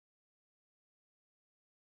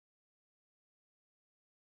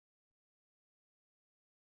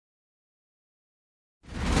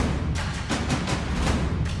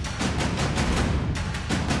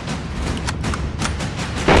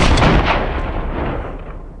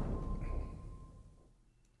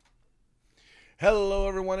Hello,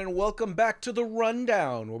 everyone, and welcome back to The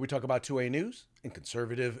Rundown, where we talk about 2A news and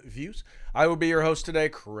conservative views. I will be your host today,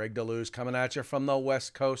 Craig DeLuz, coming at you from the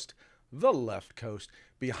West Coast, the left coast,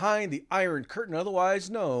 behind the Iron Curtain, otherwise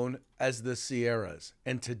known as the Sierras.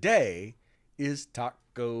 And today is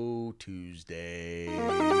Taco Tuesday.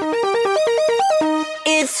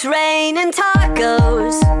 It's raining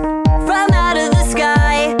tacos from out of the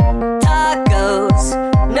sky. Tacos,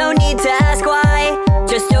 no need to ask why.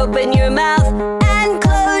 Just open your mouth and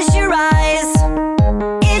close your eyes.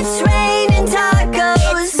 It's raining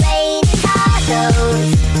tacos. It's raining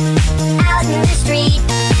tacos out in the street.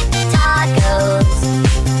 Tacos,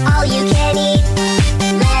 all you can eat.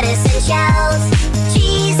 Lettuce and shells,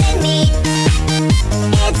 cheese and meat.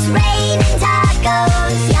 It's raining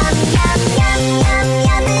tacos. Yum, yum, yum, yum,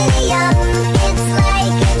 yummity yum. It's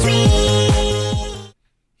like a treat.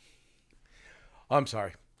 I'm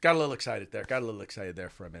sorry. Got a little excited there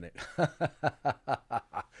for a minute.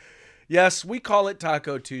 Yes, we call it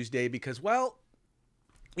Taco Tuesday because, well,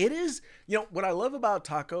 it is, what I love about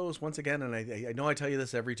tacos, once again, and I know I tell you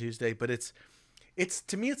this every Tuesday, but it's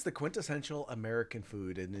to me, it's the quintessential American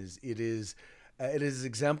food, and it is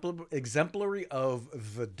exemplary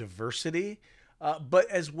of the diversity, but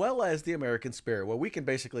as well as the American spirit, where we can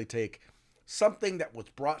basically take something that was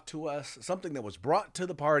brought to us, something that was brought to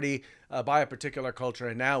the party by a particular culture,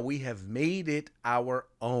 and now we have made it our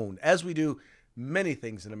own, as we do many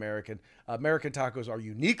things in American tacos are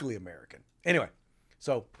uniquely American. Anyway,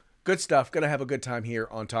 so good stuff. Gonna have a good time here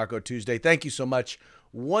on Taco Tuesday. Thank you so much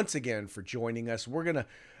once again for joining us.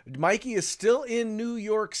 Mikey is still in New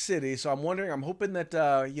York City, so I'm hoping that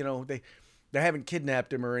they haven't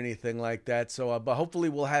kidnapped him or anything like that. So, but hopefully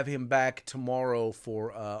we'll have him back tomorrow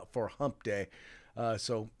for Hump Day.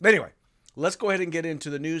 So anyway, let's go ahead and get into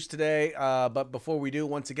the news today. But before we do,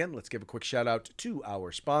 once again, let's give a quick shout out to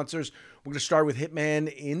our sponsors. We're going to start with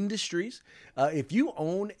Hitman Industries. If you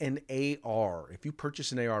own an AR, if you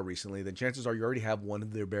purchased an AR recently, then chances are you already have one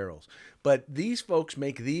of their barrels. But these folks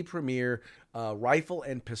make the premier rifle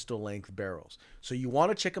and pistol length barrels. So you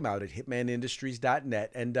want to check them out at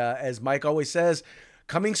hitmanindustries.net. And as Mike always says,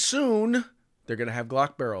 coming soon, they're going to have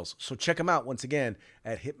Glock barrels. So check them out once again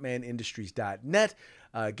at hitmanindustries.net.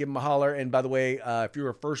 Give them a holler. And by the way, if you're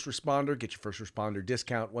a first responder, get your first responder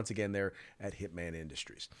discount. Once again, there at Hitman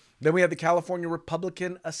Industries. Then we have the California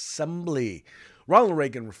Republican Assembly. Ronald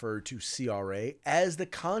Reagan referred to CRA as the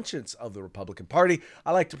conscience of the Republican Party.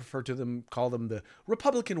 I like to call them the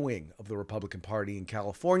Republican wing of the Republican Party in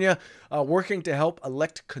California, working to help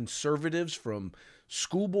elect conservatives from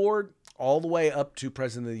school board all the way up to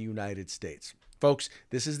President of the United States. Folks,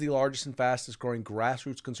 this is the largest and fastest growing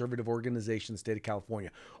grassroots conservative organization in the state of California.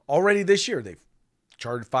 Already this year, they've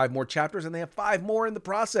charted 5 more chapters, and they have 5 more in the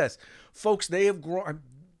process. Folks, they have grown.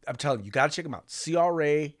 I'm telling you, you got to check them out.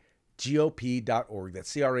 CRAGOP.org.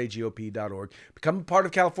 That's CRAGOP.org. Become a part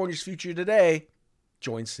of California's future today.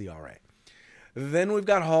 Join CRA. Then we've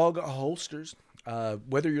got Hog Holsters.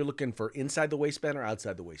 Whether you're looking for inside the waistband or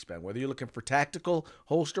outside the waistband, whether you're looking for tactical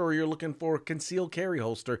holster or you're looking for concealed carry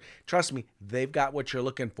holster, trust me, they've got what you're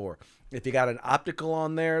looking for. If you got an optical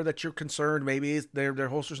on there that you're concerned, maybe their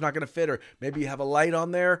holster's not going to fit, or maybe you have a light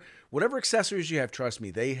on there, whatever accessories you have, trust me,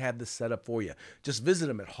 they have the setup for you. Just visit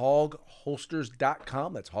them at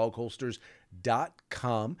hogholsters.com. That's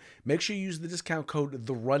hogholsters.com. Make sure you use the discount code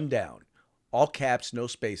The Rundown, all caps, no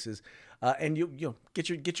spaces. And you get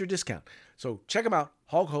your discount. So check them out,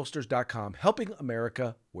 hogholsters.com, helping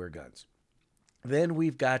America wear guns. Then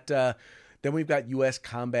we've got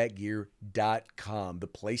uscombatgear.com, the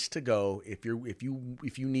place to go if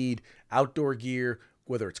you need outdoor gear,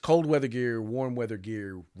 whether it's cold weather gear, warm weather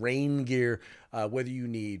gear, rain gear, whether you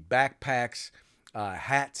need backpacks,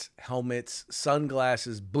 hats, helmets,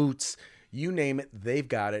 sunglasses, boots, you name it, they've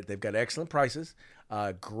got it. They've got excellent prices,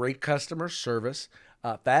 great customer service,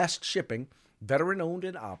 fast shipping, veteran owned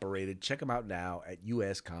and operated. Check them out now at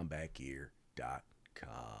uscombatgear.com.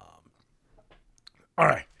 All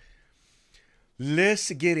right,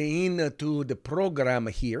 let's get into the program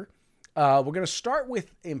here. We're going to start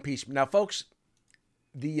with impeachment. Now, folks,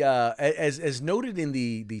 the as noted in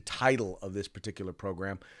the title of this particular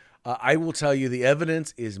program, I will tell you the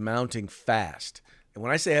evidence is mounting fast. And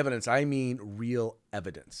when I say evidence, I mean real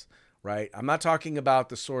evidence. Right? I'm not talking about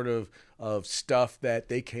the sort of stuff that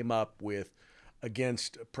they came up with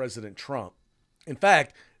against President Trump. In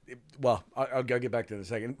fact, well, I'll get back to that in a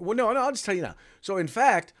second. Well, no, I'll just tell you now. So, in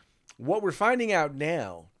fact, what we're finding out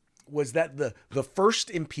now was that the first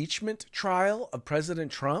impeachment trial of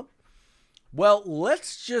President Trump, well,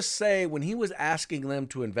 let's just say when he was asking them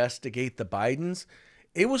to investigate the Bidens,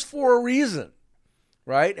 it was for a reason.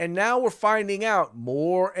 right? And now we're finding out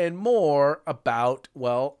more and more about,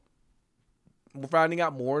 we're finding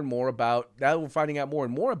out more and more about, now we're finding out more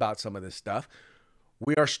and more about some of this stuff.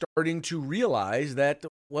 We are starting to realize that,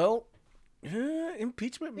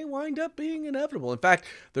 impeachment may wind up being inevitable. In fact,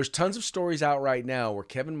 there's tons of stories out right now where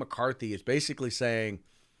Kevin McCarthy is basically saying,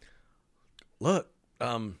 look,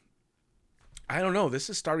 I don't know, this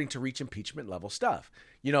is starting to reach impeachment level stuff.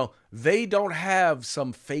 They don't have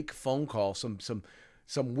some fake phone call, some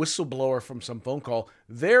whistleblower from some phone call.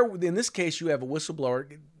 In this case, you have a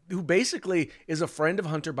whistleblower who basically is a friend of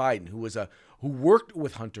Hunter Biden, who worked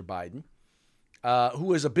with Hunter Biden,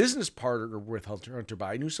 who is a business partner with Hunter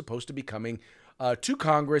Biden, who's supposed to be coming to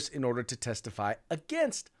Congress in order to testify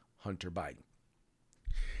against Hunter Biden.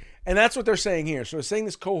 And that's what they're saying here. So they're saying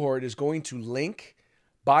this cohort is going to link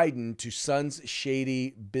Biden to Son's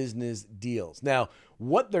shady business deals. Now,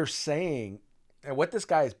 what they're saying, and what this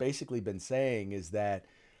guy has basically been saying, is that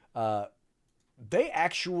they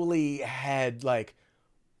actually had like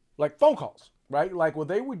phone calls, right? Like what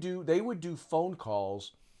they would do phone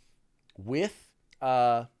calls with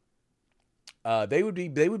they would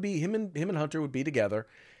be him and Hunter would be together,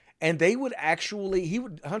 and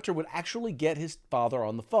Hunter would actually get his father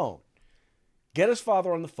on the phone. Get his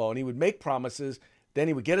father on the phone. He would make promises. Then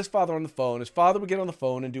he would get his father on the phone. His father would get on the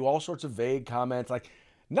phone and do all sorts of vague comments, like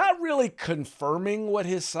not really confirming what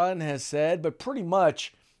his son has said, but pretty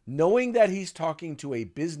much knowing that he's talking to a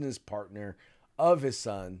business partner of his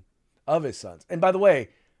son's. And by the way,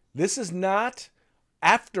 this is not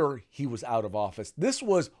after he was out of office. This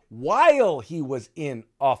was while he was in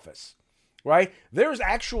office, right? There's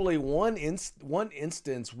actually one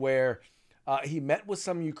instance where he met with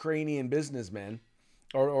some Ukrainian businessmen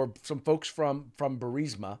or some folks from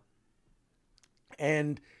Burisma,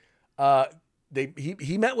 and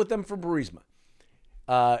he met with them from Burisma.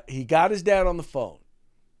 He got his dad on the phone.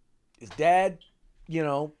 His dad,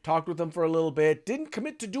 talked with them for a little bit, didn't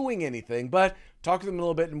commit to doing anything, but talked to them a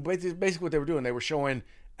little bit, and basically what they were doing, they were showing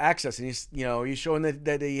access, and he's showing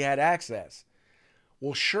that he had access.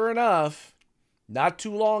 Well, sure enough, not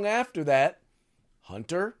too long after that,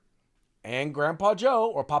 Hunter and Grandpa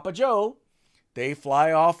Joe, or Papa Joe, they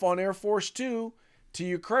fly off on Air Force Two to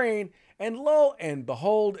Ukraine, and lo and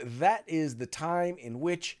behold, that is the time in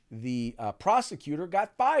which the prosecutor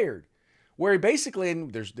got fired, where he basically,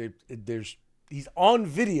 and he's on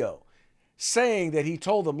video saying that he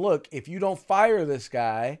told them, look, if you don't fire this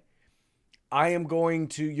guy,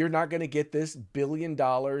 you're not going to get this $1 billion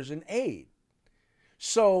in aid.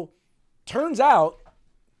 So turns out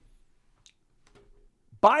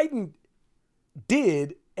Biden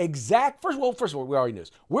did first of all, we already knew this.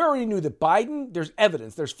 We already knew that Biden, there's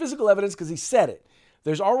evidence, there's physical evidence because he said it.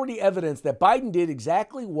 There's already evidence that Biden did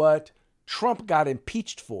exactly what Trump got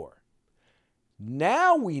impeached for.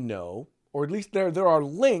 Now we know, or at least there are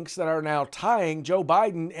links that are now tying Joe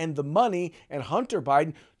Biden and the money and Hunter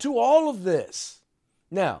Biden to all of this.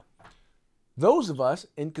 Now, those of us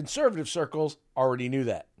in conservative circles already knew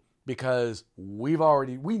that because we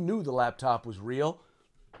knew the laptop was real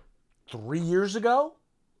 3 years ago,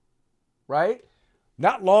 right?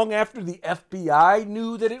 Not long after the FBI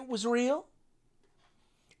knew that it was real.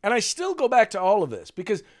 And I still go back to all of this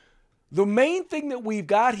because the main thing that we've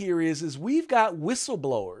got here is we've got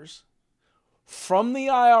whistleblowers from the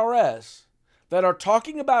IRS that are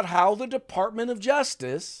talking about how the Department of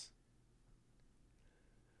Justice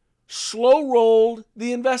slow-rolled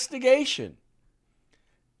the investigation.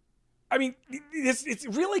 I mean, it's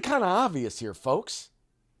really kind of obvious here, folks.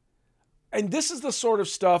 And this is the sort of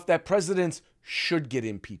stuff that presidents should get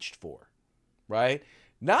impeached for, right?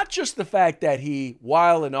 Not just the fact that he,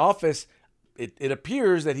 while in office, it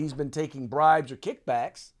appears that he's been taking bribes or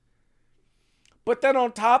kickbacks, but then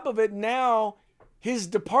on top of it, now his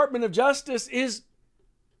Department of Justice is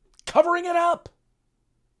covering it up.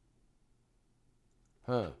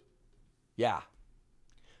 Yeah.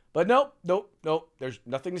 But nope. There's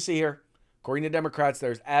nothing to see here. According to Democrats,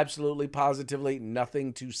 there's absolutely, positively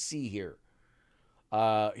nothing to see here.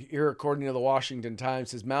 Here, according to the Washington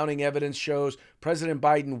Times, says mounting evidence shows President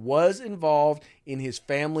Biden was involved in his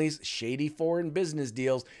family's shady foreign business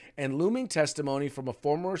deals, and looming testimony from a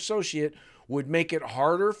former associate would make it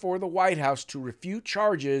harder for the White House to refute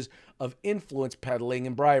charges of influence peddling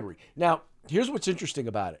and bribery. Now, here's what's interesting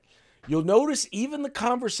about it. You'll notice even the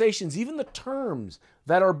conversations, even the terms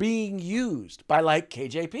that are being used by like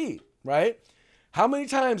KJP, right? How many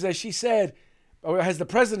times has she said, or has the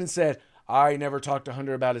president said, I never talked to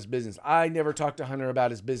Hunter about his business. I never talked to Hunter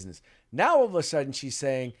about his business. Now, all of a sudden, she's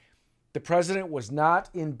saying the president was not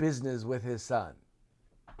in business with his son.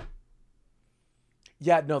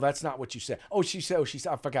 Yeah, no, that's not what you said.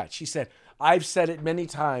 I forgot. She said, I've said it many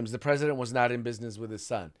times. The president was not in business with his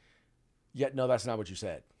son. Yet, no, that's not what you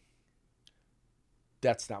said.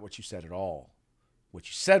 That's not what you said at all. What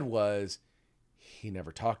you said was he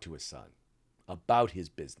never talked to his son about his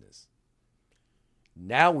business.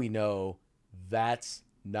 Now we know that's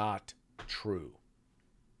not true.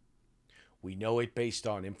 We know it based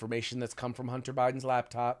on information that's come from Hunter Biden's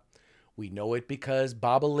laptop. We know it because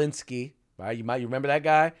Bob Alinsky, right? You remember that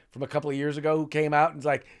guy from a couple of years ago who came out and was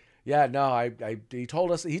like, yeah, no, he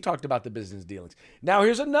told us, he talked about the business dealings. Now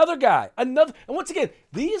here's another guy, and once again,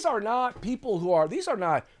 these are not people these are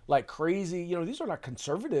not like crazy, these are not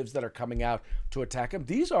conservatives that are coming out to attack him.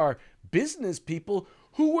 These are business people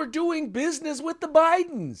who were doing business with the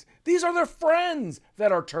Bidens. These are their friends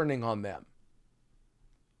that are turning on them.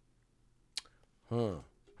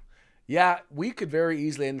 Yeah, we could very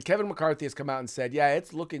easily, and Kevin McCarthy has come out and said, yeah,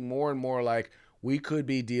 it's looking more and more like we could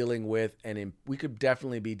be dealing with we could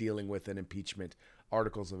definitely be dealing with an impeachment,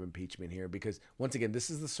 articles of impeachment here, because once again, this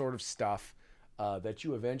is the sort of stuff that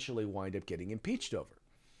you eventually wind up getting impeached over.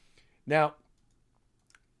 Now,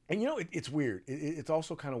 and it's weird. It's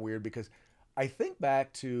also kind of weird because I think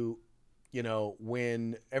back to,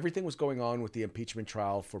 when everything was going on with the impeachment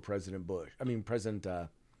trial for President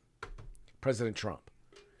Trump.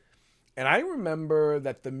 And I remember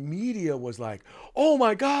that the media was like, oh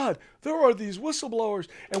my God, there are these whistleblowers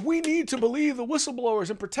and we need to believe the whistleblowers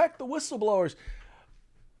and protect the whistleblowers.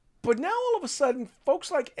 But now all of a sudden,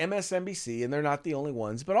 folks like MSNBC, and they're not the only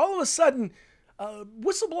ones, but all of a sudden,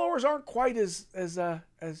 whistleblowers aren't quite as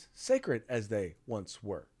sacred as they once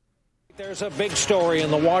were. There's a big story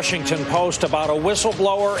in the Washington Post about a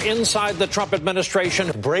whistleblower inside the Trump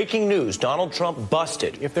administration. Breaking news, Donald Trump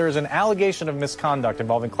busted. If there is an allegation of misconduct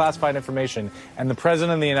involving classified information and the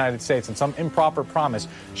President of the United States and some improper promise,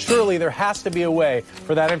 surely there has to be a way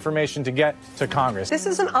for that information to get to Congress. This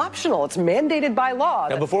isn't optional. It's mandated by law.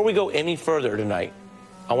 Now, before we go any further tonight,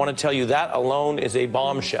 I want to tell you that alone is a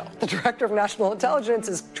bombshell. The Director of National Intelligence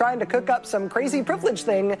is trying to cook up some crazy privilege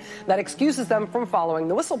thing that excuses them from following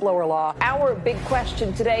the whistleblower law. Our big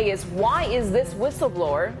question today is, why is this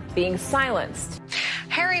whistleblower being silenced?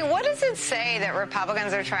 Harry, what does it say that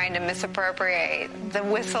Republicans are trying to misappropriate the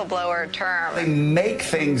whistleblower term? They make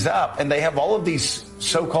things up, and they have all of these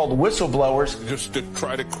so-called whistleblowers. Just to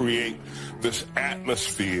try to create this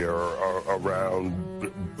atmosphere around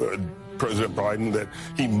President Biden that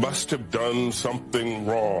he must have done something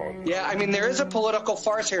wrong. Yeah, I mean, there is a political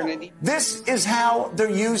farce here. This is how they're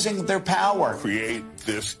using their power. Create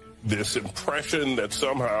this impression that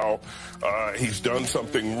somehow he's done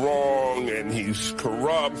something wrong and he's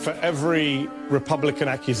corrupt. For every Republican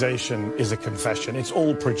accusation is a confession. It's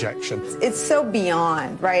all projection. It's so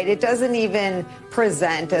beyond, right? It doesn't even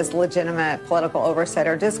present as legitimate political oversight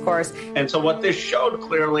or discourse. And so what this showed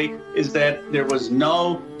clearly is that there was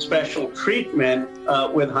no special treatment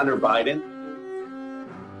with Hunter Biden.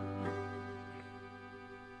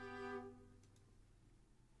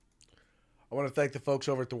 I want to thank the folks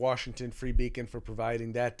over at the Washington Free Beacon for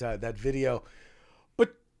providing that video.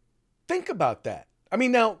 But think about that. I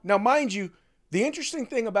mean, now, mind you, the interesting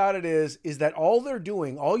thing about it is that all they're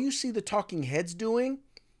doing, all you see the talking heads doing,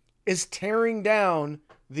 is tearing down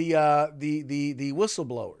the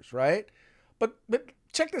whistleblowers, right? But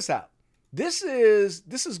check this out. This is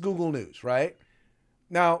Google News, right?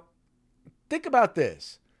 Now, think about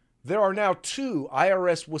this. There are now two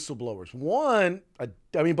IRS whistleblowers. One,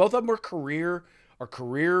 both of them are career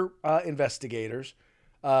investigators.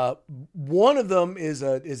 One of them is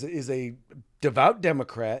a devout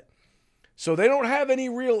Democrat, so they don't have any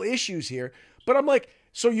real issues here. But I'm like,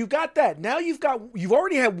 so you got that. Now you've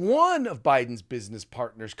already had one of Biden's business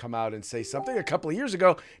partners come out and say something a couple of years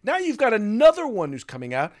ago. Now you've got another one who's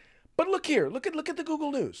coming out. But look here, look at the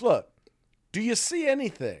Google News. Look, do you see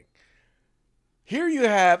anything? Here you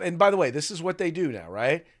have, and by the way, this is what they do now,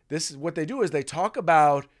 right? This is what they do is they talk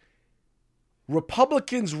about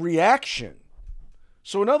Republicans' reaction.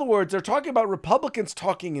 So in other words, they're talking about Republicans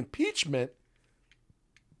talking impeachment,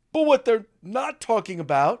 but what they're not talking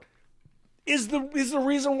about is the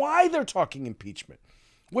reason why they're talking impeachment.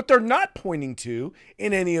 What they're not pointing to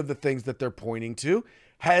in any of the things that they're pointing to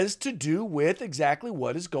has to do with exactly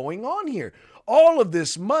what is going on here. All of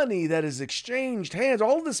this money that is exchanged hands,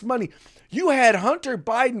 all of this money, you had Hunter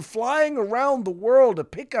Biden flying around the world to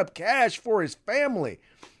pick up cash for his family.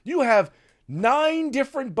 You have 9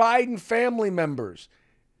 different Biden family members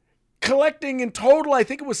collecting in total, I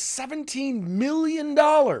think it was $17 million.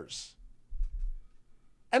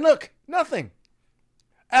 And look, nothing.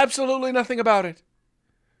 Absolutely nothing about it.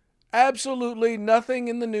 Absolutely nothing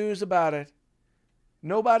in the news about it.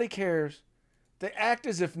 Nobody cares. They act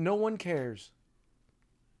as if no one cares.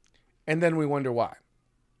 And then we wonder why.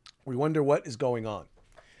 We wonder what is going on.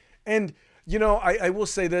 And, you know, I will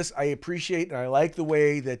say this. I appreciate and I like the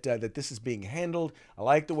way that that this is being handled. I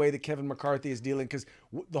like the way that Kevin McCarthy is dealing, because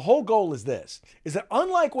the whole goal is this, is that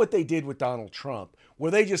unlike what they did with Donald Trump,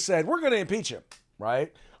 where they just said, we're going to impeach him,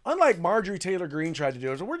 right? Unlike Marjorie Taylor Greene tried to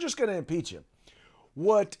do, is we're just going to impeach him.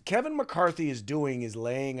 What Kevin McCarthy is doing is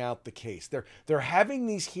laying out the case. They're having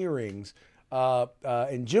these hearings,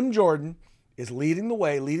 and Jim Jordan is leading the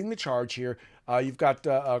way, leading the charge here. You've got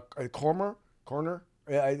Corner.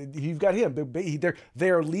 You've got him. They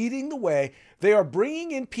are leading the way. They are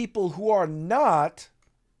bringing in people who are not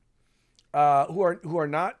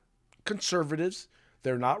conservatives.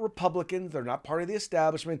 They're not Republicans. They're not part of the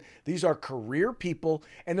establishment. These are career people,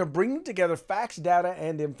 and they're bringing together facts, data,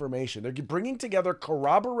 and information. They're bringing together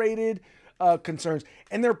corroborated concerns,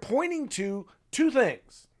 and they're pointing to two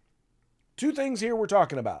things. Two things here we're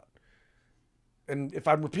talking about. And if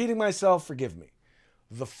I'm repeating myself, forgive me.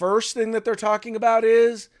 The first thing that they're talking about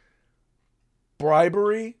is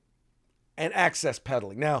bribery and access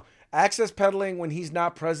peddling. Now, access peddling when he's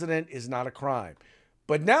not president is not a crime.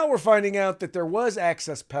 But now we're finding out that there was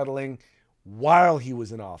access peddling while he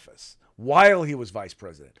was in office, while he was vice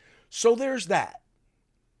president. So there's that,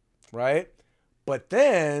 right? But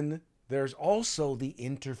then there's also the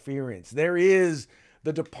interference. There is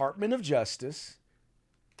the Department of Justice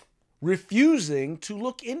refusing to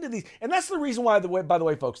look into these. And that's the reason why, by the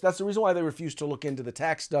way, folks, that's the reason why they refuse to look into the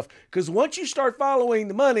tax stuff. Because once you start following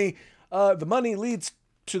the money leads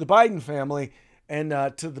to the Biden family and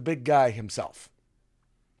to the big guy himself.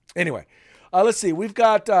 Anyway, let's see. We've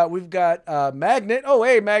got Magnet. Oh,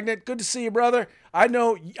 hey, Magnet. Good to see you, brother. I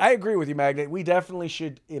know, I agree with you, Magnet. We definitely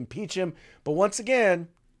should impeach him. But once again,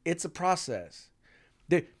 it's a process.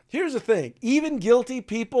 Here's the thing. Even guilty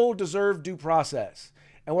people deserve due process.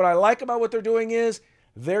 And what I like about what they're doing is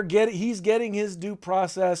he's getting his due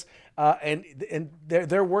process, and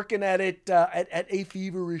they're working at it at a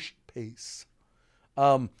feverish pace.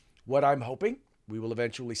 What I'm hoping we will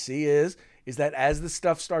eventually see is that as the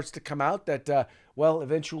stuff starts to come out, that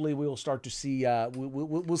eventually we will start to see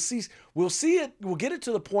we'll see it. We'll get it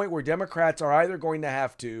to the point where Democrats are either going to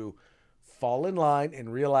have to fall in line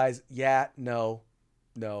and realize,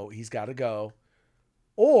 no, he's got to go,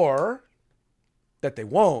 or that they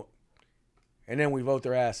won't, and then we vote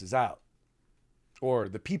their asses out. Or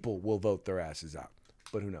the people will vote their asses out.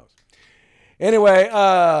 But who knows? Anyway,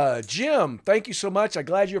 Jim, thank you so much. I'm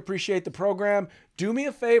glad you appreciate the program. Do me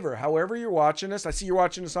a favor, however you're watching us. I see you're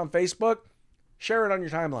watching us on Facebook. Share it on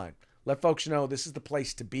your timeline. Let folks know this is the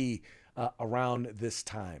place to be around this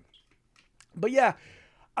time. But yeah,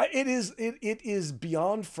 it is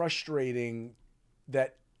beyond frustrating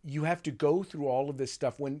that you have to go through all of this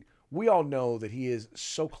stuff when we all know that he is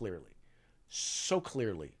so clearly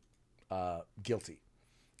guilty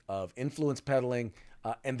of influence peddling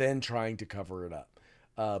and then trying to cover it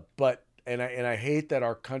up. But I hate that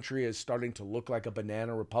our country is starting to look like a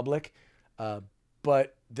banana republic.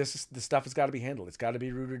 But this stuff has got to be handled. It's got to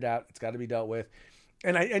be rooted out. It's got to be dealt with.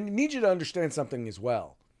 And I need you to understand something as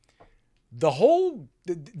well.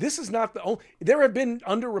 This is not the only, there have been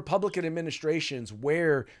under Republican administrations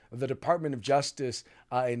where the Department of Justice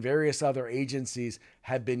and various other agencies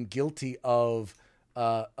have been guilty of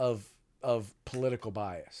political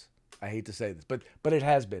bias. I hate to say this, but it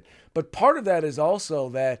has been. But part of that is also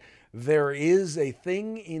that there is a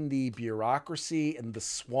thing in the bureaucracy and the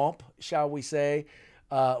swamp, shall we say,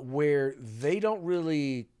 where they don't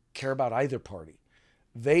really care about either party.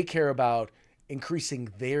 They care about increasing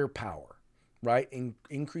their power. Right?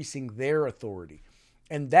 Increasing their authority.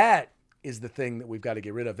 And that is the thing that we've got to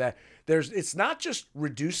get rid of. It's not just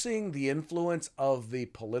reducing the influence of the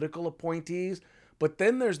political appointees, but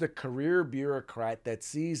then there's the career bureaucrat that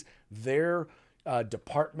sees their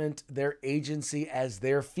department, their agency as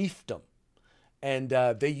their fiefdom. And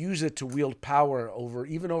they use it to wield power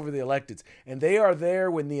even over the electeds. And they are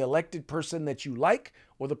there when the elected person that you like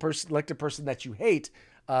or the elected person that you hate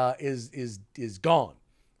is gone.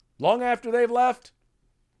 Long after they've left,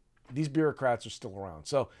 these bureaucrats are still around.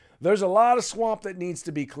 So there's a lot of swamp that needs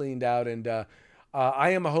to be cleaned out. And I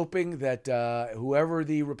am hoping that whoever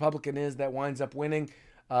the Republican is that winds up winning,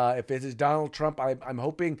 if it is Donald Trump, I'm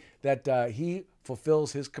hoping that he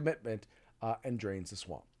fulfills his commitment and drains the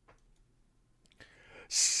swamp.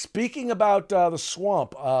 Speaking about the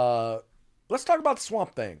swamp, let's talk about the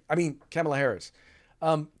swamp thing. I mean, Kamala Harris.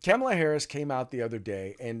 Kamala Harris came out the other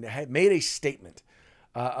day and had made a statement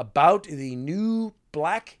about the new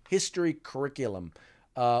Black History curriculum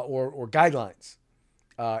or guidelines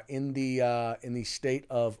in the state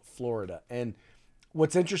of Florida. And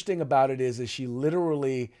what's interesting about it is she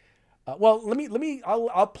literally. Well,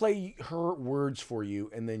 I'll play her words for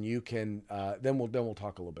you, and then you can. Then we'll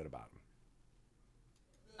talk a little bit about them.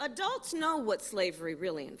 Adults know what slavery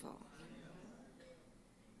really involved.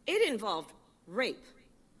 It involved rape.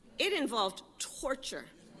 It involved torture.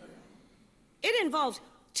 It involved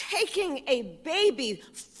taking a baby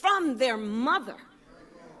from their mother.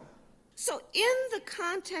 So in the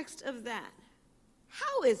context of that,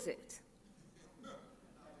 how is it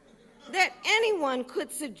that anyone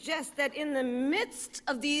could suggest that in the midst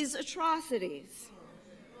of these atrocities,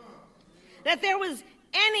 that there was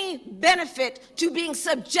any benefit to being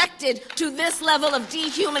subjected to this level of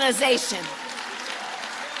dehumanization?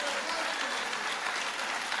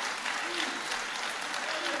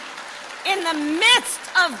 In the midst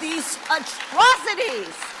of these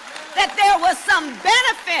atrocities, that there was some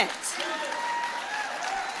benefit.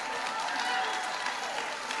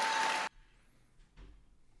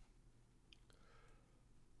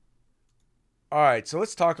 All right, so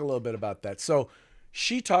let's talk a little bit about that. So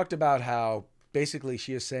she talked about how basically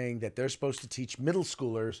she is saying that they're supposed to teach middle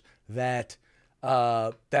schoolers that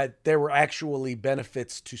that there were actually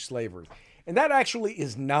benefits to slavery, and that actually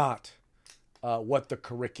is not what the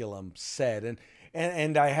curriculum said.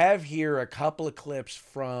 And I have here a couple of clips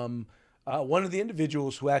from one of the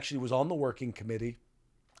individuals who actually was on the working committee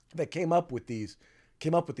that came up with these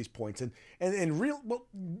points.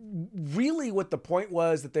 Really what the point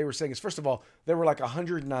was that they were saying is, first of all, there were like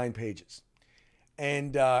 109 pages.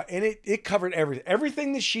 And it covered everything.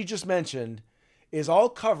 Everything that she just mentioned is all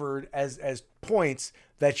covered as points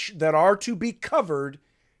that are to be covered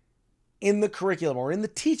in the curriculum or in the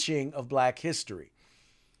teaching of Black history.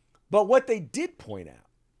 But what they did point out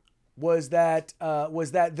was that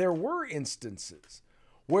there were instances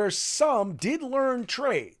where some did learn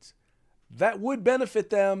trades that would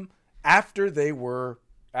benefit them after they were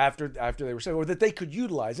saved, or that they could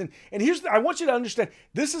utilize. And here's I want you to understand,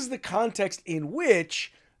 this is the context in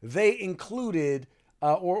which they included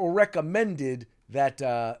or recommended that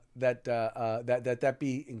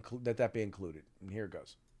be included. And here it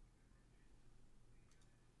goes.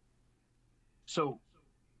 So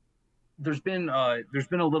there's been a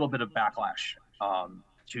little bit of backlash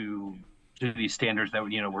to these standards that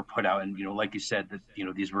were put out, and like you said, that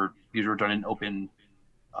these were done in open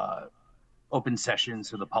sessions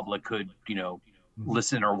so the public could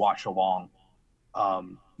listen or watch along.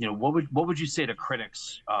 What would you say to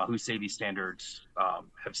critics who say these standards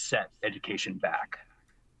have set education back?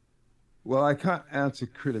 Well, I can't answer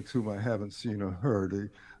critics whom I haven't seen or heard.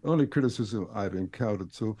 The only criticism I've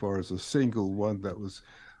encountered so far is a single one that was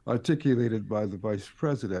articulated by the vice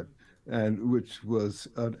president, and which was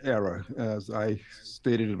an error. As I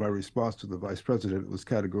stated in my response to the vice president, it was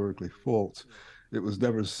categorically false. It was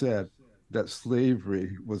never said that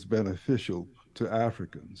slavery was beneficial to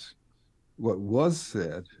Africans. What was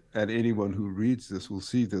said, and anyone who reads this will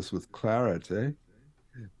see this with clarity,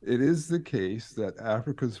 it is the case that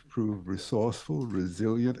Africans proved resourceful,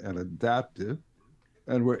 resilient, and adaptive,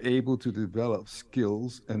 and were able to develop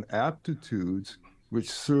skills and aptitudes which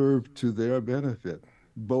served to their benefit,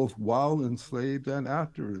 both while enslaved and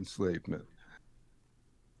after enslavement.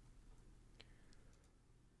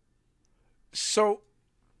 So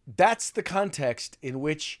that's the context in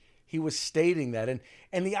which he was stating that.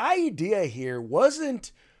 And the idea here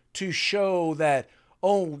wasn't to show that,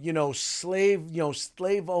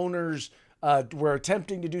 slave owners were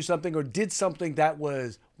attempting to do something or did something that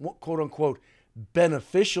was, quote unquote,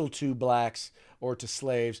 beneficial to Blacks or to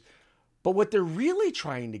slaves. But what they're really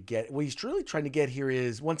trying to get, what he's really trying to get here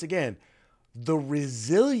is, once again, the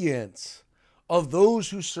resilience of those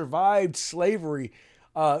who survived slavery,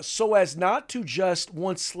 so as not to just,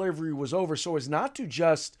 once slavery was over, so as not to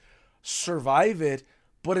just survive it,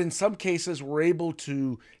 but in some cases were able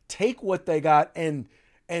to take what they got and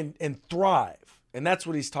thrive. And that's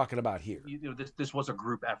what he's talking about here. This was a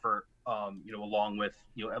group effort, along with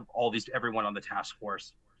everyone on the task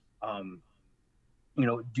force.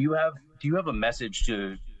 Do you have a message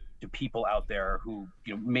to people out there who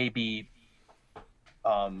may be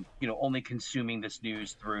only consuming this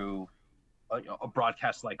news through a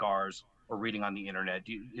broadcast like ours or reading on the internet?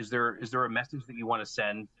 Is there a message that you want to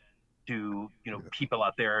send to people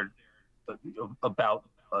out there about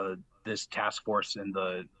this task force and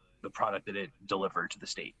the product that it delivered to the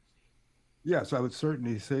state? Yes, I would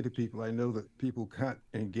certainly say to people, I know that people can't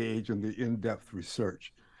engage in the in-depth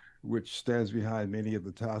research which stands behind many of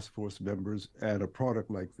the task force members and a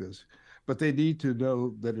product like this, but they need to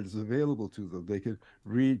know that it is available to them. They can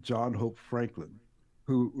read John Hope Franklin,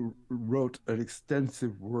 who wrote an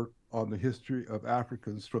extensive work on the history of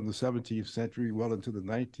Africans from the 17th century well into the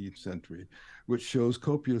 19th century, which shows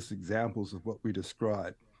copious examples of what we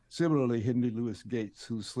describe. Similarly, Henry Louis Gates,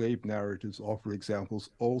 whose slave narratives offer examples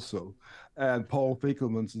also, and Paul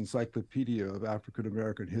Finkelman's Encyclopedia of African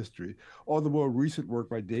American History, or the more recent work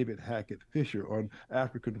by David Hackett Fisher on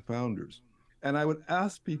African founders. And I would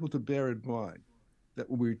ask people to bear in mind that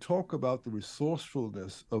when we talk about the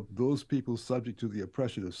resourcefulness of those people subject to the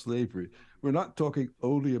oppression of slavery, we're not talking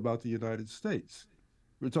only about the United States.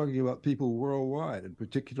 We're talking about people worldwide, and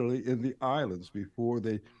particularly in the islands before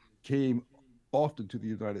they came often to the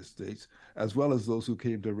United States, as well as those who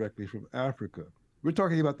came directly from Africa. We're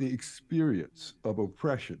talking about the experience of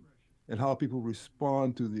oppression and how people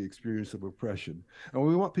respond to the experience of oppression. And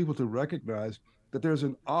we want people to recognize that there's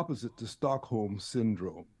an opposite to Stockholm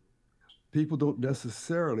syndrome. People don't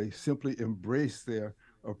necessarily simply embrace their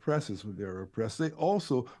oppressors when they're oppressed. They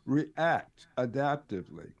also react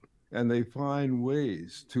adaptively, and they find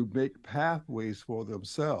ways to make pathways for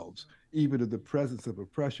themselves, even in the presence of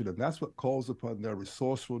oppression. And that's what calls upon their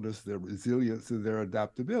resourcefulness, their resilience, and their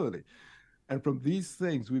adaptability. And from these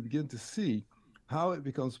things, we begin to see how it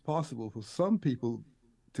becomes possible for some people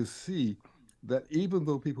to see that even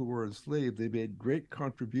though people were enslaved, they made great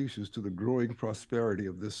contributions to the growing prosperity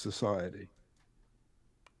of this society.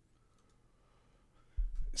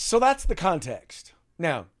 So that's the context.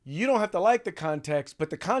 Now, you don't have to like the context,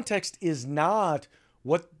 but the context is not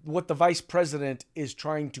what the vice president is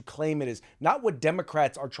trying to claim it is, not what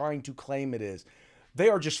Democrats are trying to claim it is. They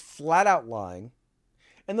are just flat out lying.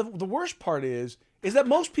 And the worst part is that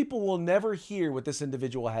most people will never hear what this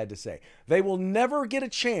individual had to say. They will never get a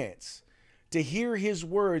chance to hear his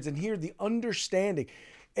words and hear the understanding.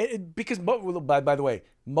 Because, by the way,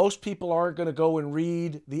 most people aren't going to go and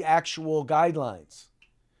read the actual guidelines.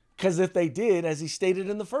 Because if they did, as he stated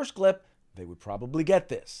in the first clip, they would probably get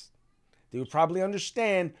this. They would probably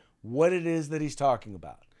understand what it is that he's talking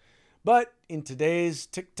about. But in today's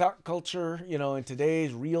TikTok culture, in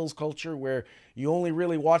today's Reels culture, where you only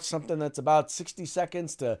really watch something that's about 60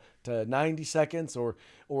 seconds to 90 seconds, or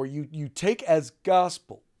you take as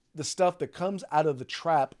gospel the stuff that comes out of the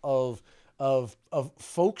trap of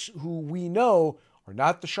folks who we know are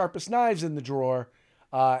not the sharpest knives in the drawer,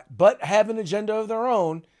 but have an agenda of their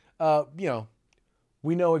own.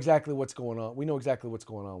 We know exactly what's going on. We know exactly what's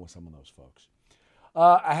going on with some of those folks.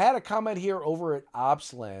 I had a comment here over at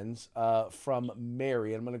OpsLens from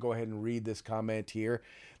Mary. I'm going to go ahead and read this comment here.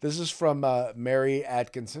 This is from Mary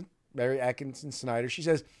Atkinson Snyder. She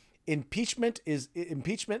says, Impeachment is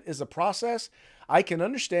a process. I can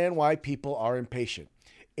understand why people are impatient.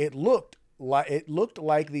 It looked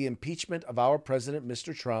like the impeachment of our president,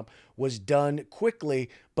 Mr. Trump, was done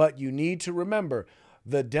quickly, but you need to remember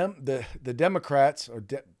the Democrats or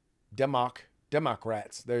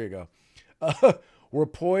Democrats. There you go. Were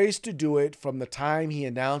poised to do it from the time he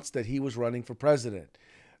announced that he was running for president.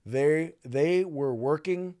 They were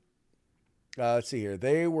working. Let's see here.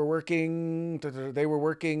 They were working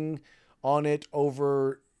on it for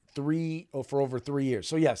over 3 years.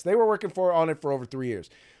 So yes, they were working on it for over 3 years.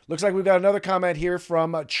 Looks like we've got another comment here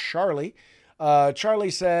from Charlie. Charlie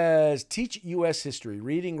says, teach U.S. history,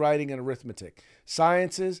 reading, writing, and arithmetic.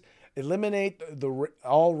 Sciences, eliminate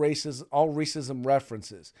all racism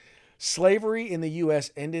references. Slavery in the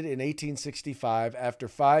U.S. ended in 1865 after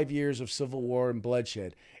 5 years of civil war and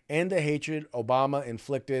bloodshed, and the hatred Obama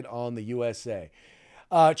inflicted on the USA.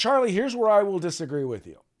 Charlie, here's where I will disagree with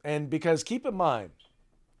you. And because keep in mind,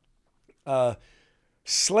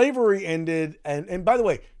 slavery ended, and by the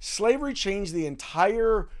way, slavery changed the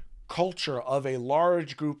entire culture of a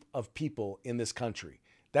large group of people in this country.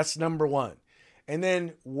 That's number one. And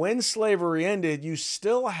then when slavery ended, you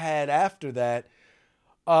still had after that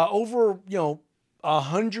over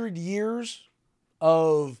 100 years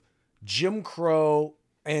of Jim Crow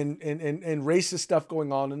and racist stuff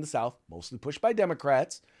going on in the South, mostly pushed by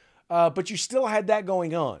Democrats. But you still had that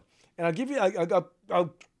going on. And I'll give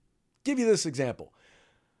you this example.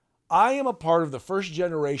 I am a part of the first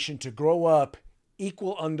generation to grow up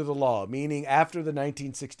equal under the law, meaning after the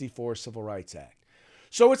 1964 Civil Rights Act.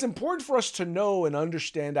 So it's important for us to know and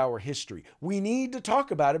understand our history. We need to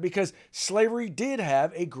talk about it because slavery did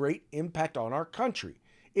have a great impact on our country.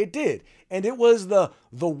 It did. And it was the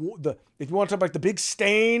if you want to talk about the big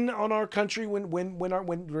stain on our country when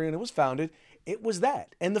it was founded, it was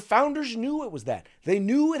that. And the founders knew it was that. They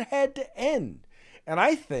knew it had to end. And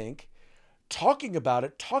I think talking about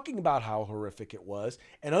it, talking about how horrific it was,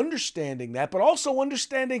 and understanding that, but also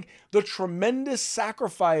understanding the tremendous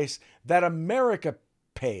sacrifice that America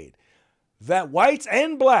paid, that whites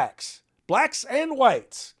and blacks blacks and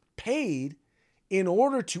whites, paid in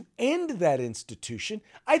order to end that institution.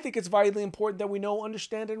 I think it's vitally important that we know,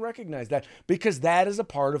 understand, and recognize that, because that is a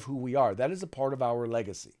part of who we are. That is a part of our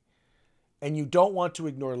legacy. And you don't want to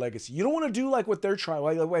ignore legacy. You don't want to do like what they're trying,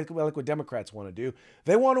 like what Democrats want to do.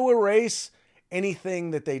 They want to erase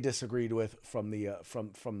anything that they disagreed with from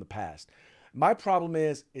the past. My problem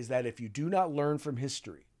is that if you do not learn from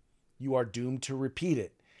history, you are doomed to repeat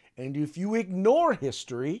it. And if you ignore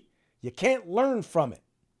history, you can't learn from it.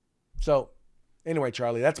 So anyway,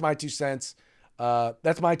 Charlie, that's my 2 cents.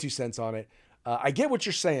 That's my 2 cents on it. I get what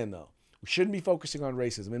you're saying, though. We shouldn't be focusing on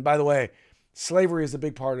racism. And by the way, slavery is a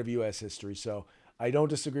big part of U.S. history. So I don't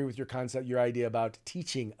disagree with your concept, your idea about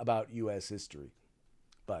teaching about U.S. history.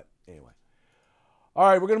 But anyway. All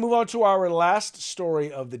right, we're going to move on to our last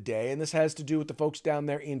story of the day, and this has to do with the folks down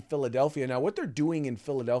there in Philadelphia. Now, what they're doing in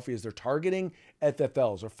Philadelphia is they're targeting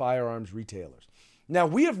FFLs, or firearms retailers. Now,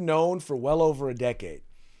 we have known for well over a decade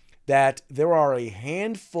that there are a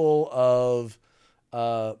handful of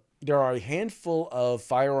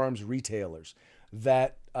firearms retailers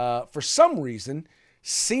that, for some reason,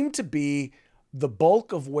 seem to be the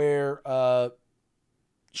bulk of where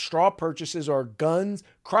straw purchases or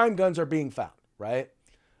crime guns are being found. Right?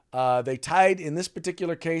 They tied, in this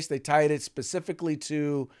particular case, they tied it specifically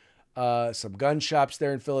to some gun shops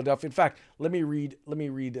there in Philadelphia. In fact, let me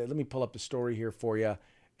pull up the story here for you,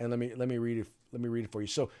 and let me read it for you.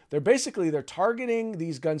 So they're targeting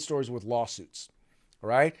these gun stores with lawsuits. All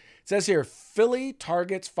right. It says here, Philly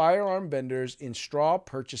targets firearm vendors in straw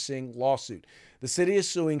purchasing lawsuit. The city is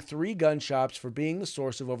suing 3 gun shops for being the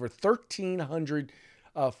source of over 1,300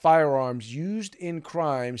 firearms used in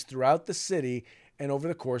crimes throughout the city and over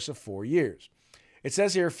the course of 4 years. It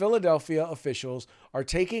says here, Philadelphia officials are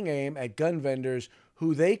taking aim at gun vendors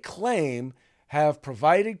who they claim have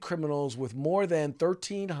provided criminals with more than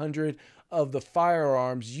 1,300 of the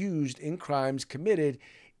firearms used in crimes committed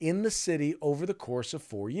in the city over the course of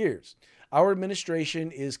 4 years. Our administration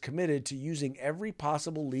is committed to using every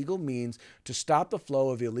possible legal means to stop the flow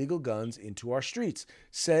of illegal guns into our streets,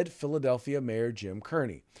 said Philadelphia Mayor Jim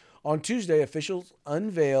Kearney. On Tuesday, officials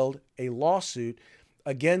unveiled a lawsuit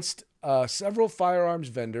against several firearms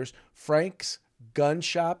vendors, Frank's Gun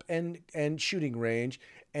Shop and Shooting Range,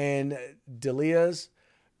 and Delia's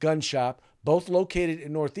Gun Shop, both located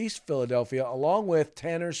in Northeast Philadelphia, along with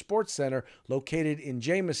Tanner's Sports Center, located in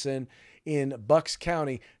Jameson in Bucks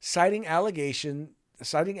County, citing allegations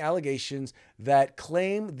that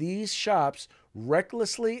claim these shops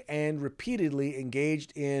recklessly and repeatedly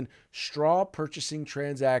engaged in straw purchasing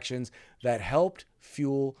transactions that helped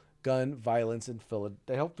fuel gun violence in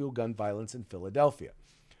Philadelphia.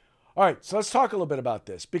 All right, so let's talk a little bit about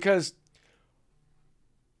this, because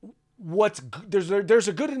there's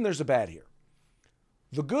a good and there's a bad here.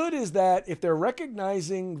 The good is that if they're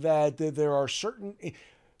recognizing that there are certain,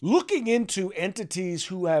 looking into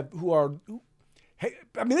entities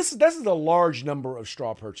this is a large number of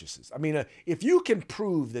straw purchases. I mean, if you can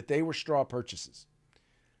prove that they were straw purchases,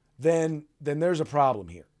 then there's a problem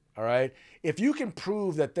here. All right. If you can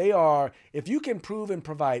prove that if you can prove and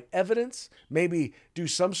provide evidence, maybe do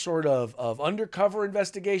some sort of undercover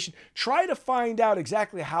investigation, try to find out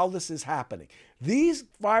exactly how this is happening. These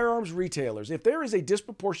firearms retailers, if there is a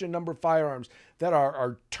disproportionate number of firearms that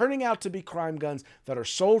are turning out to be crime guns that are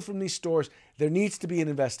sold from these stores, there needs to be an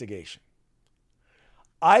investigation.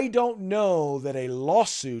 I don't know that a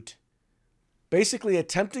lawsuit basically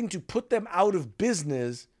attempting to put them out of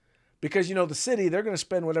business, because, the city, they're going to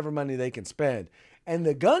spend whatever money they can spend. And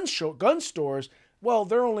the gun stores, well,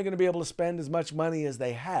 they're only going to be able to spend as much money as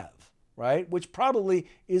they have, right? Which probably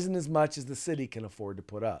isn't as much as the city can afford to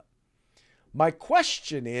put up. My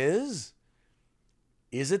question is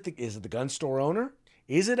it the gun store owner?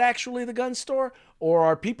 Is it actually the gun store? Or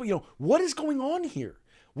are people, what is going on here?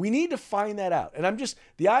 We need to find that out. And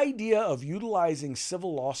the idea of utilizing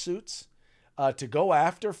civil lawsuits to go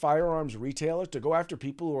after firearms retailers, to go after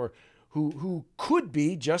people who could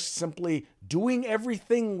be just simply doing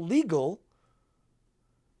everything legal,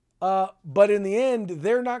 but in the end,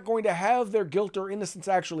 they're not going to have their guilt or innocence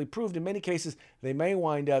actually proved. In many cases, they may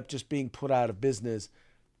wind up just being put out of business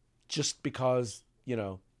just because,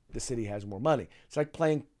 the city has more money. It's like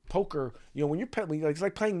playing poker. It's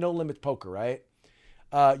like playing no limit poker, right?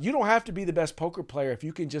 You don't have to be the best poker player if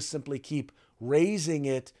you can just simply keep raising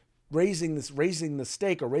the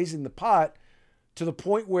stake or raising the pot to the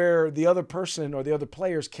point where the other person or the other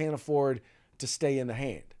players can't afford to stay in the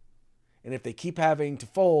hand. And if they keep having to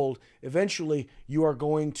fold, eventually you are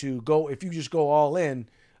going to go, if you just go all in,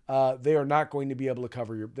 they are not going to be able to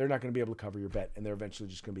cover your bet, and they're eventually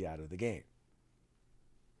just going to be out of the game.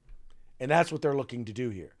 And that's what they're looking to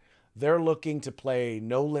do here. They're looking to play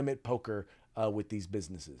no-limit poker with these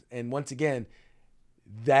businesses. And once again,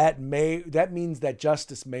 that means that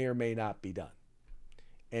justice may or may not be done.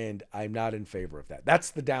 And I'm not in favor of that.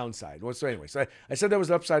 That's the downside. So anyway, so I said there was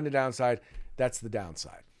an upside and a downside. That's the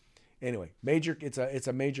downside. Anyway, it's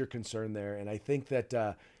a major concern there. And I think that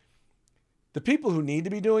the people who need to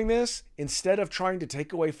be doing this, instead of trying to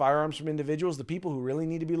take away firearms from individuals, the people who really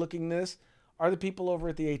need to be looking at this are the people over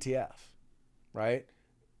at the ATF, right?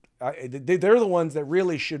 They're the ones that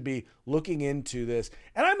really should be looking into this.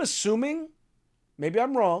 And I'm assuming, maybe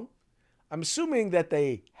I'm wrong, I'm assuming that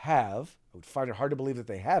they have. I would find it hard to believe that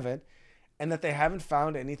they haven't, and that they haven't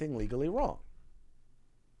found anything legally wrong.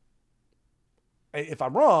 If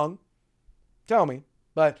I'm wrong, tell me.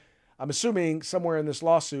 But I'm assuming somewhere in this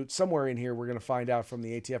lawsuit, somewhere in here, we're going to find out from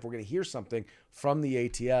the ATF. We're going to hear something from the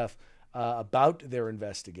ATF about their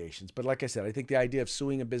investigations. But like I said, I think the idea of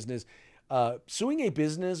suing a business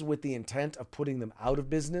with the intent of putting them out of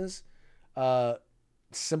business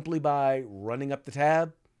simply by running up the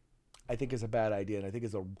tab, I think is a bad idea. And I think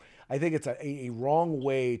it's a wrong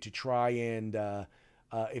way to try and,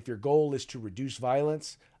 if your goal is to reduce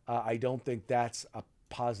violence, I don't think that's a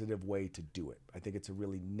positive way to do it. I think it's a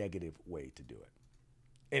really negative way to do it.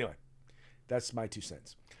 Anyway, that's my 2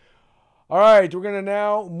 cents. All right, we're going to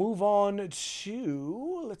now move on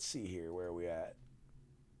to, let's see here, where are we at?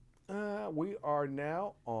 We are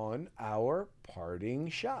now on our parting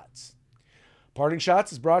shots. Parting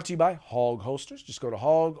Shots is brought to you by Hog Holsters. Just go to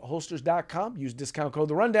hogholsters.com. Use discount code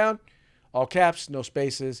The Rundown. All caps, no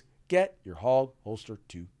spaces. Get your Hog Holster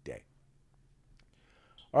today.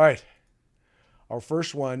 All right. Our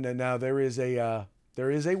first one, and now there is a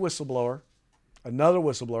whistleblower, another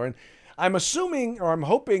whistleblower. And I'm assuming, or I'm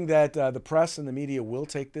hoping that the press and the media will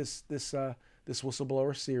take this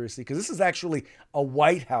whistleblower seriously, because this is actually a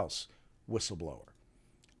White House whistleblower.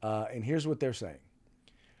 And here's what they're saying.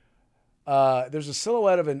 There's a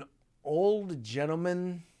silhouette of an old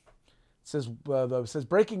gentleman. It says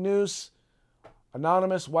breaking news.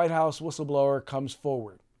 Anonymous White House whistleblower comes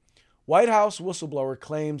forward. White House whistleblower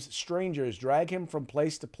claims strangers drag him from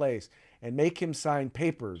place to place and make him sign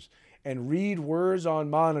papers and read words on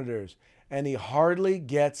monitors, and he hardly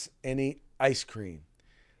gets any ice cream.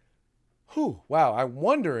 Wow, I'm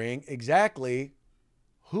wondering exactly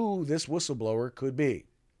who this whistleblower could be.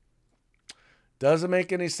 Doesn't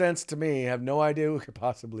make any sense to me. I have no idea who it could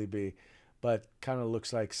possibly be, but kind of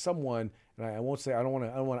looks like someone, and I won't say, I don't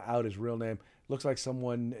want to out his real name. Looks like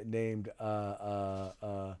someone named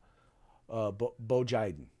Bo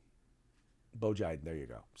Jiden. Bo Jiden, there you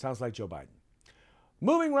go. Sounds like Joe Biden.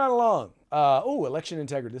 Moving right along. Election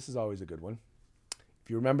integrity. This is always a good one. If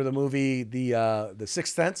you remember the movie, The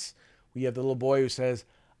Sixth Sense, we have the little boy who says,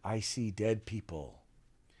 "I see dead people."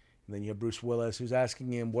 And then you have Bruce Willis who's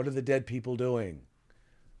asking him, what are the dead people doing?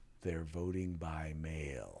 They're voting by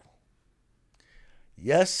mail.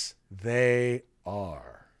 Yes, they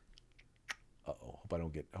are. Hope I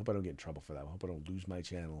don't get in trouble for that one. Hope I don't lose my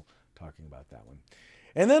channel talking about that one.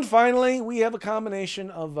 And then finally, we have a combination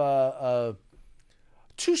of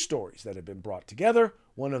 2 stories that have been brought together.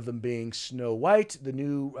 One of them being Snow White, the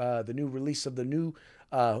new release of the new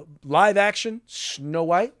live action Snow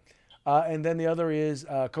White. And then the other is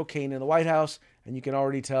cocaine in the White House. And you can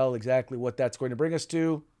already tell exactly what that's going to bring us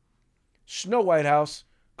to. Snow White House,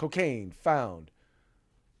 cocaine found.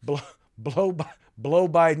 Blow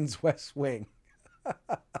Biden's West Wing.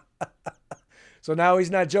 So now he's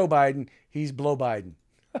not Joe Biden, he's Blow Biden.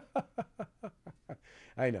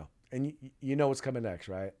 I know. And you know what's coming next,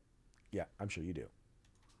 right? Yeah, I'm sure you do.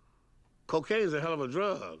 Cocaine is a hell of a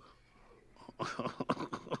drug.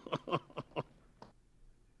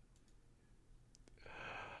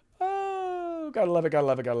 Oh, gotta love it, gotta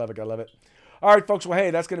love it, gotta love it, gotta love it. All right, folks. Well,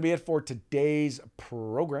 hey, that's going to be it for today's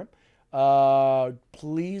program.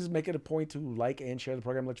 Please make it a point to like and share the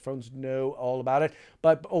program. Let your friends know all about it.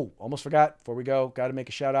 But, almost forgot. Before we go, got to make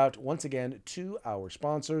a shout out once again to our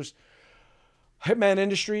sponsors. Hitman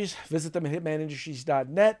Industries. Visit them at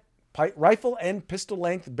hitmanindustries.net. Rifle and pistol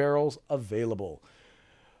length barrels available.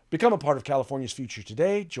 Become a part of California's future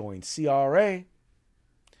today. Join CRA.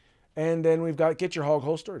 And then we've got Get Your Hog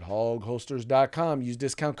Holster at hogholsters.com. Use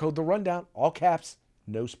discount code The Rundown. All caps,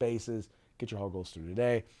 no spaces. Get your Hog Holster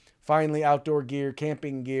today. Finally, outdoor gear,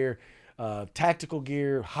 camping gear, tactical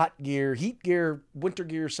gear, hot gear, heat gear, winter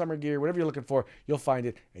gear, summer gear, whatever you're looking for, you'll find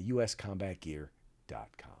it at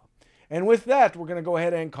uscombatgear.com. And with that, we're going to go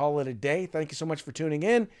ahead and call it a day. Thank you so much for tuning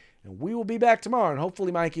in. And we will be back tomorrow. And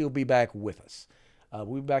hopefully Mikey will be back with us.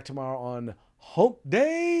 We'll be back tomorrow on Hump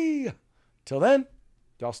Day. Till then,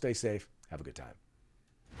 y'all stay safe. Have a good time.